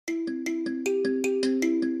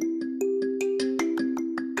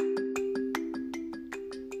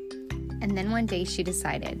and then one day she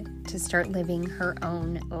decided to start living her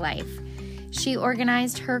own life. She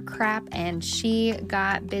organized her crap and she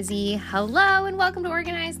got busy. Hello and welcome to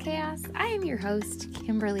Organized Chaos. I am your host,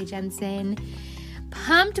 Kimberly Jensen.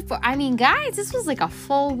 Pumped for, guys, this was like a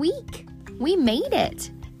full week. We made it.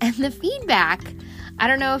 And the feedback, I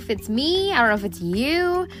don't know if it's me, I don't know if it's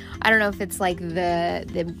you, I don't know if it's like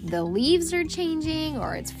the leaves are changing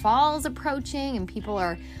or it's fall's approaching and people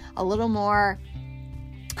are a little more,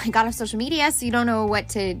 I got off social media, so you don't know what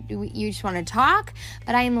to do. You just want to talk,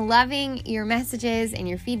 but I am loving your messages and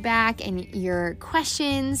your feedback and your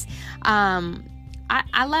questions. I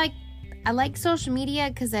like social media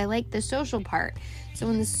because I like the social part. So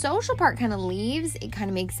when the social part kind of leaves, it kind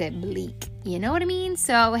of makes it bleak. You know what I mean?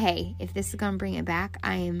 So, hey, if this is going to bring it back,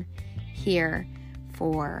 I am here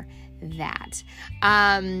for that.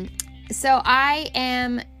 So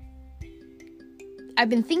I've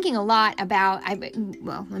been thinking a lot about,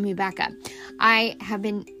 let me back up. I have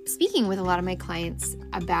been speaking with a lot of my clients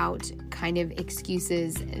about kind of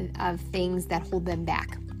excuses of things that hold them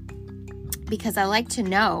back. Because I like to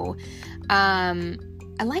know,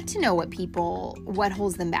 what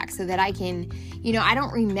holds them back so that I can, I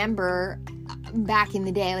don't remember back in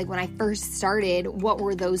the day, like when I first started, what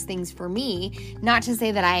were those things for me? Not to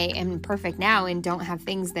say that I am perfect now and don't have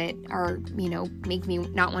things that are, make me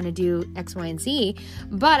not want to do X, Y, and Z,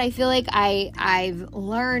 but I feel like I've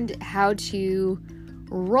learned how to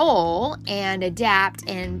roll and adapt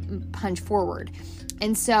and punch forward.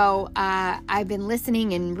 And so I've been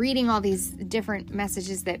listening and reading all these different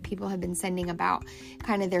messages that people have been sending about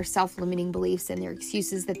kind of their self-limiting beliefs and their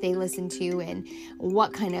excuses that they listen to and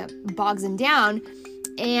what kind of bogs them down.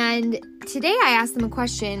 And today I asked them a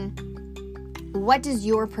question: what does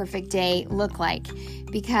your perfect day look like?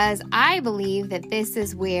 Because I believe that this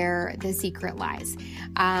is where the secret lies.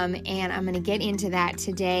 And I'm going to get into that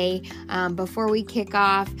today. Before we kick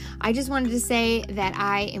off, I just wanted to say that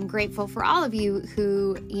I am grateful for all of you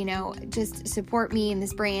who, just support me in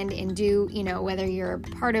this brand and do, whether you're a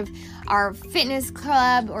part of our fitness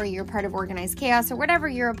club or you're part of Organized Chaos or whatever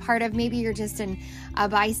you're a part of. Maybe you're just a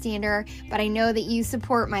bystander, but I know that you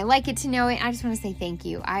support my Like It to Know It. I just want to say thank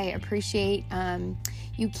you. I appreciate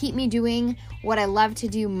you keep me doing what I love to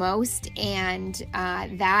do most, and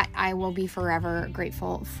that I will be forever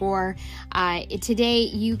grateful for. Today,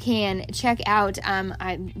 you can check out,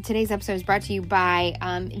 today's episode is brought to you by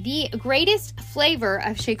the greatest flavor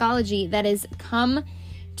of Shakeology that has come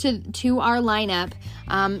to our lineup.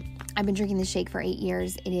 I've been drinking this shake for 8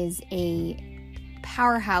 years. It is a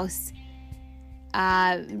powerhouse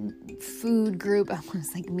food group,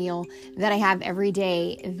 almost like meal that I have every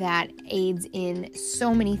day that aids in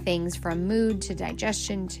so many things, from mood to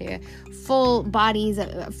digestion to full bodies,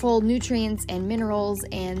 full nutrients and minerals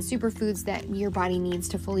and superfoods that your body needs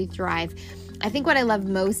to fully thrive. I think what I love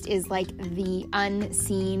most is like the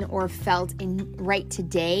unseen or felt in right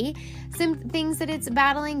today, some things that it's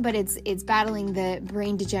battling, but it's battling the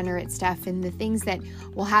brain degenerate stuff and the things that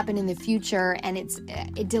will happen in the future, and it's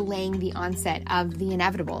delaying the onset of the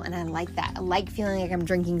inevitable. And I like that. I like feeling like I'm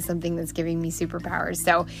drinking something that's giving me superpowers.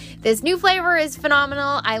 So this new flavor is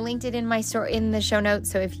phenomenal. I linked it in my store in the show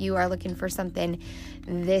notes. So if you are looking for something,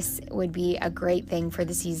 this would be a great thing for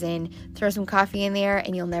the season. Throw some coffee in there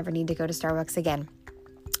and you'll never need to go to Starbucks again.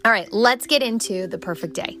 All right, let's get into the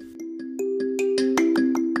perfect day.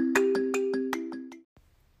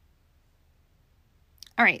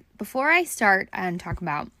 All right, before I start and talk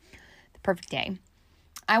about the perfect day,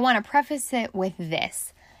 I want to preface it with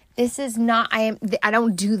this. This is not, I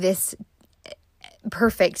don't do this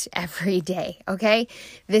perfect every day, okay?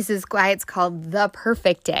 This is why it's called the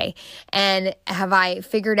perfect day. And have I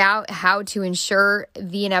figured out how to ensure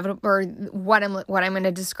the inevitable, or what I'm going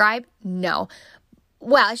to describe? No.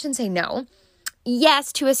 Well, I shouldn't say no.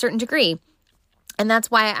 Yes, to a certain degree. And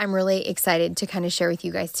that's why I'm really excited to kind of share with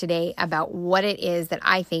you guys today about what it is that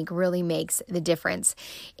I think really makes the difference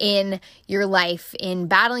in your life, in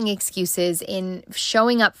battling excuses, in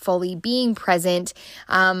showing up fully, being present,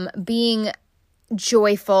 being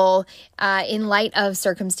joyful, in light of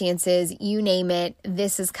circumstances, you name it.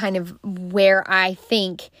 This is kind of where I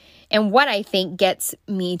think and what I think gets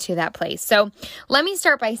me to that place. So let me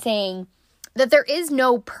start by saying that there is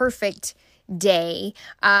no perfect day.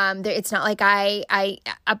 It's not like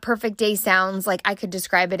a perfect day sounds like I could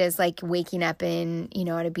describe it as like waking up in,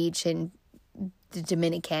 at a beach in the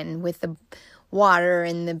Dominican with the water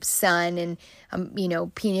and the sun and,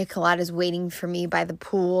 pina coladas waiting for me by the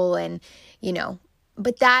pool and,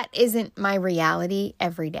 But that isn't my reality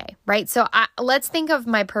every day, right? So let's think of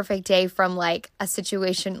my perfect day from like a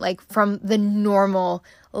situation, like from the normal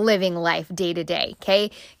living life day to day, okay?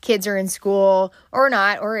 Kids are in school or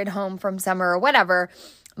not, or at home from summer or whatever,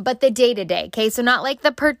 but the day to day, okay? So not like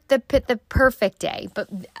the perfect day, but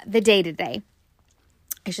the day to day.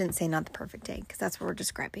 I shouldn't say not the perfect day because that's what we're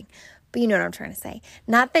describing. But you know what I'm trying to say.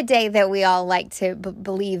 Not the day that we all like to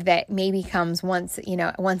believe that maybe comes once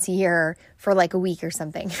a year for like a week or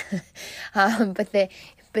something. But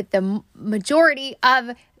the majority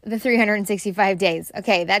of the 365 days.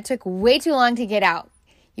 Okay, that took way too long to get out.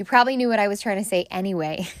 You probably knew what I was trying to say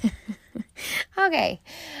anyway. Okay.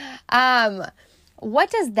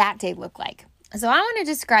 What does that day look like? So I want to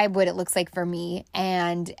describe what it looks like for me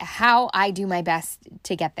and how I do my best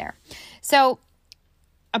to get there. So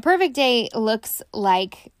a perfect day looks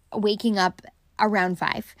like waking up around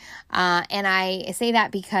 5. And I say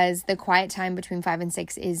that because the quiet time between 5 and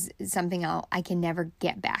 6 is something I can never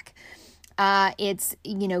get back. It's,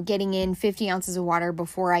 getting in 50 ounces of water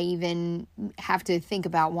before I even have to think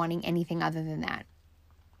about wanting anything other than that.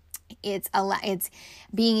 It's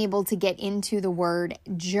being able to get into the Word,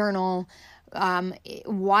 journal,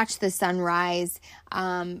 watch the sunrise,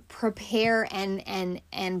 prepare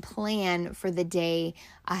and plan for the day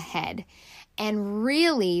ahead. And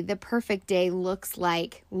really, the perfect day looks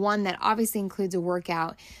like one that obviously includes a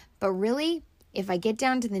workout, but really, if I get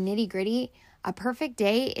down to the nitty-gritty, a perfect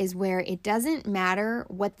day is where it doesn't matter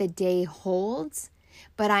what the day holds,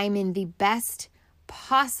 but I'm in the best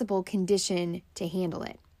possible condition to handle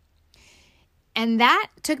it. And that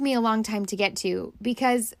took me a long time to get to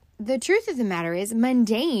because the truth of the matter is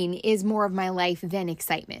mundane is more of my life than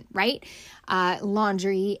excitement, right?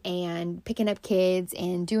 Laundry and picking up kids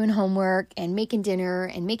and doing homework and making dinner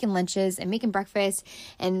and making lunches and making breakfast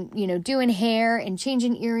and, doing hair and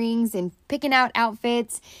changing earrings and picking out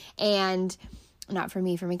outfits and not for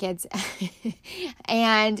me, for my kids,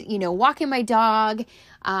 and, walking my dog,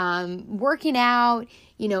 working out,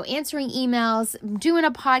 answering emails, doing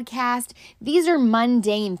a podcast. These are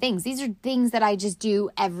mundane things. These are things that I just do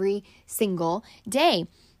every single day.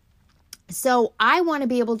 So I want to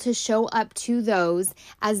be able to show up to those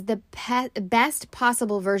as the best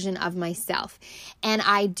possible version of myself. And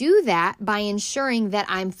I do that by ensuring that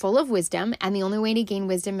I'm full of wisdom. And the only way to gain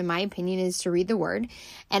wisdom, in my opinion, is to read the Word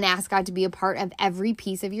and ask God to be a part of every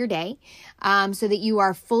piece of your day, so that you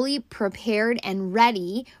are fully prepared and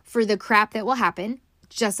ready for the crap that will happen.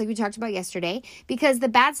 Just like we talked about yesterday, because the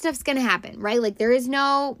bad stuff's going to happen, right? Like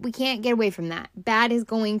we can't get away from that. Bad is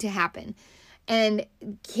going to happen. And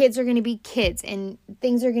kids are going to be kids, and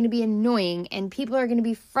things are going to be annoying, and people are going to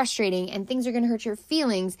be frustrating, and things are going to hurt your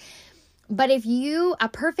feelings. But a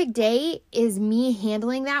perfect day is me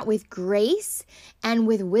handling that with grace and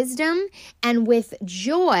with wisdom and with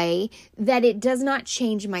joy, that it does not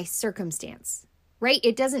change my circumstance, right?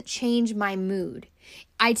 It doesn't change my mood.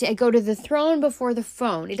 I go to the throne before the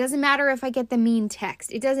phone. It doesn't matter if I get the mean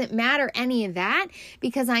text. It doesn't matter any of that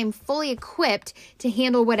because I'm fully equipped to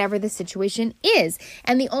handle whatever the situation is.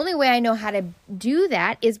 And the only way I know how to do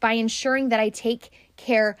that is by ensuring that I take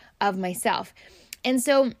care of myself. And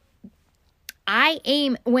so I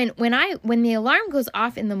aim when the alarm goes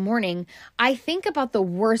off in the morning, I think about the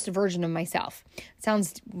worst version of myself.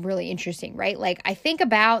 Sounds really interesting, right? Like I think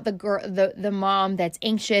about the mom that's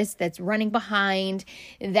anxious, that's running behind,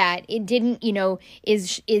 that it didn't,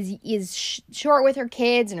 is short with her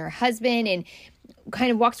kids and her husband and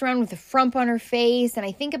kind of walks around with a frump on her face. And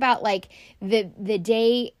I think about like the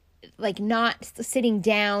day, like not sitting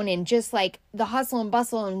down and just like the hustle and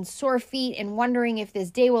bustle and sore feet and wondering if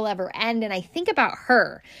this day will ever end. And I think about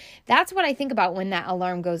her. That's what I think about when that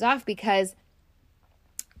alarm goes off, because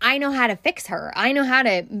I know how to fix her. I know how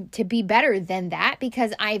to be better than that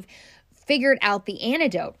because I've figured out the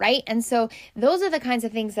antidote, right? And so those are the kinds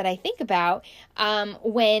of things that I think about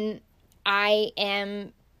when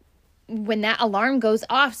that alarm goes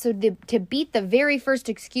off. So to beat the very first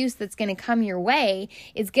excuse that's going to come your way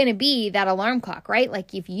is going to be that alarm clock, right?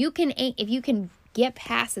 Like if you can get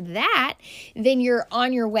past that, then you're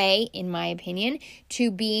on your way, in my opinion,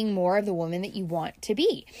 to being more of the woman that you want to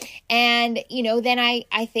be. And, then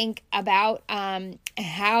I think about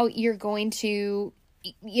how you're going to,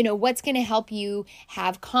 what's going to help you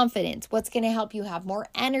have confidence? What's going to help you have more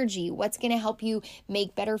energy? What's going to help you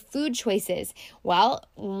make better food choices? Well,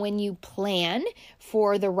 when you plan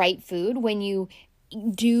for the right food, when you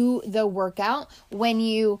do the workout, when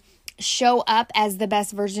you show up as the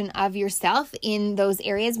best version of yourself in those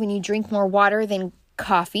areas, when you drink more water than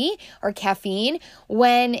coffee or caffeine,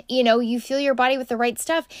 when, you fill your body with the right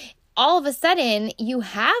stuff, all of a sudden you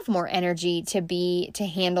have more energy to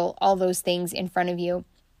handle all those things in front of you.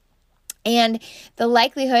 And the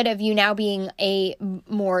likelihood of you now being a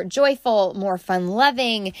more joyful, more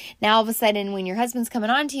fun-loving, now all of a sudden when your husband's coming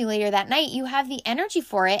on to you later that night, you have the energy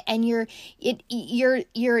for it, and you're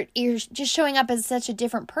just showing up as such a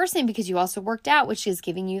different person because you also worked out, which is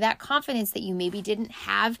giving you that confidence that you maybe didn't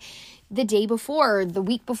have the day before, the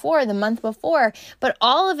week before, the month before. But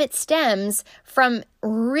all of it stems from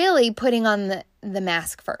really putting on the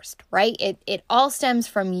mask first, right? It all stems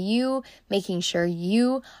from you making sure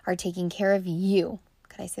you are taking care of you.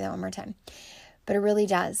 Could I say that one more time? But it really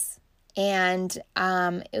does. And,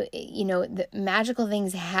 the magical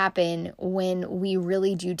things happen when we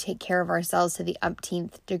really do take care of ourselves to the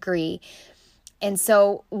umpteenth degree. And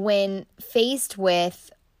so when faced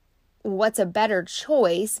with what's a better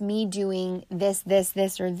choice, me doing this,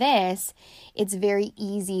 or this, it's very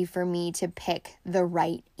easy for me to pick the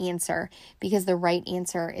right answer, because the right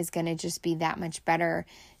answer is going to just be that much better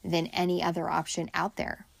than any other option out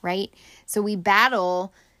there, right? So we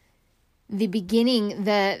battle the beginning,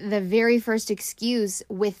 the very first excuse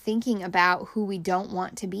with thinking about who we don't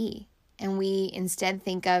want to be. And we instead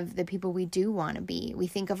think of the people we do want to be. We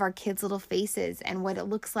think of our kids' little faces and what it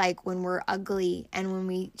looks like when we're ugly and when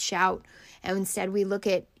we shout. And instead we look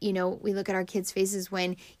at our kids' faces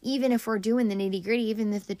when, even if we're doing the nitty-gritty,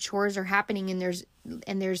 even if the chores are happening and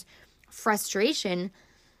there's frustration,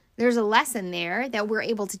 there's a lesson there that we're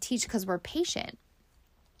able to teach because we're patient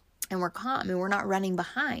and we're calm and we're not running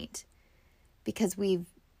behind, because we've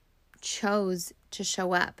chose to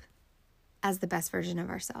show up as the best version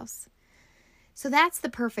of ourselves. So that's the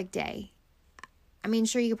perfect day. I mean,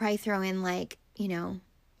 sure, you could probably throw in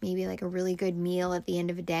maybe like a really good meal at the end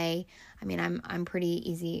of a day. I mean, I'm pretty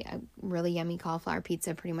easy. A really yummy cauliflower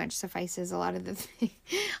pizza pretty much suffices a lot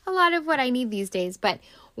of what I need these days. But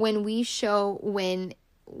when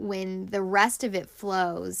the rest of it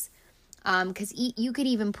flows, because you could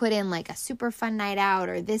even put in like a super fun night out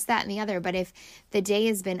or this, that, and the other. But if the day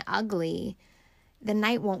has been ugly, the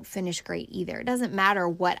night won't finish great either. It doesn't matter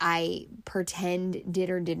what I pretend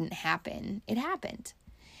did or didn't happen. It happened.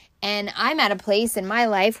 And I'm at a place in my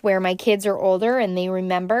life where my kids are older and they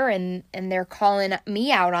remember and they're calling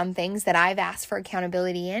me out on things that I've asked for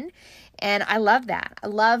accountability in. And I love that. I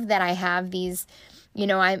love that I have these,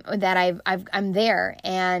 I'm there,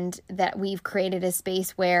 and that we've created a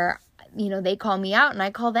space where, they call me out and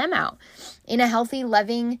I call them out in a healthy,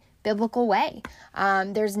 loving, biblical way.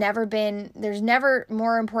 There's never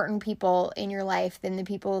more important people in your life than the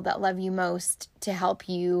people that love you most to help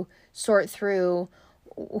you sort through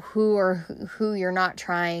who you're not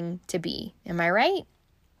trying to be. Am I right?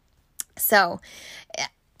 So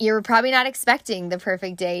you're probably not expecting the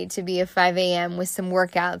perfect day to be a 5 a.m. with some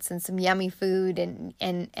workouts and some yummy food and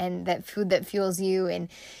that food that fuels you, and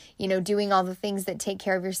doing all the things that take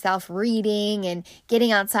care of yourself, reading and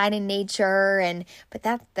getting outside in nature. But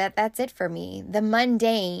that's it for me. The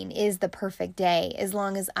mundane is the perfect day as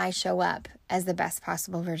long as I show up as the best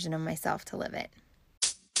possible version of myself to live it.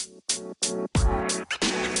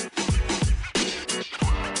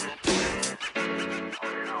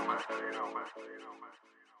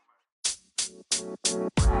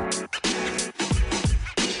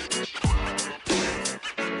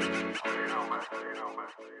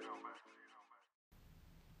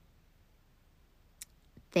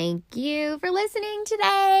 Thank you for listening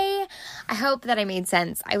today. I hope that I made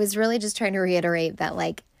sense. I was really just trying to reiterate that,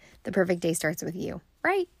 the perfect day starts with you,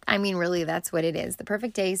 right? I mean, really, that's what it is. The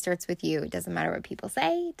perfect day starts with you. It doesn't matter what people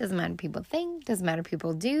say. It doesn't matter what people think. It doesn't matter what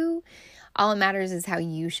people do. All it matters is how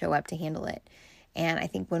you show up to handle it. And I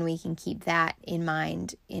think when we can keep that in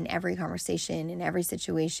mind in every conversation, in every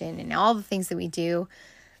situation, and all the things that we do,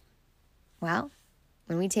 well,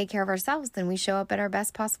 when we take care of ourselves, then we show up at our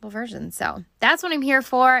best possible version. So that's what I'm here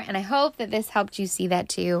for. And I hope that this helped you see that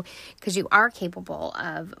too, because you are capable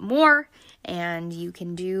of more, and you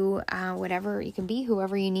can do whatever, you can be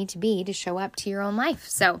whoever you need to be to show up to your own life.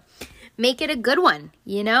 So make it a good one,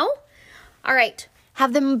 All right.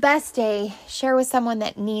 Have the best day. Share with someone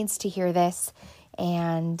that needs to hear this.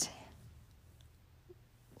 And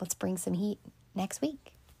let's bring some heat next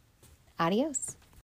week. Adios.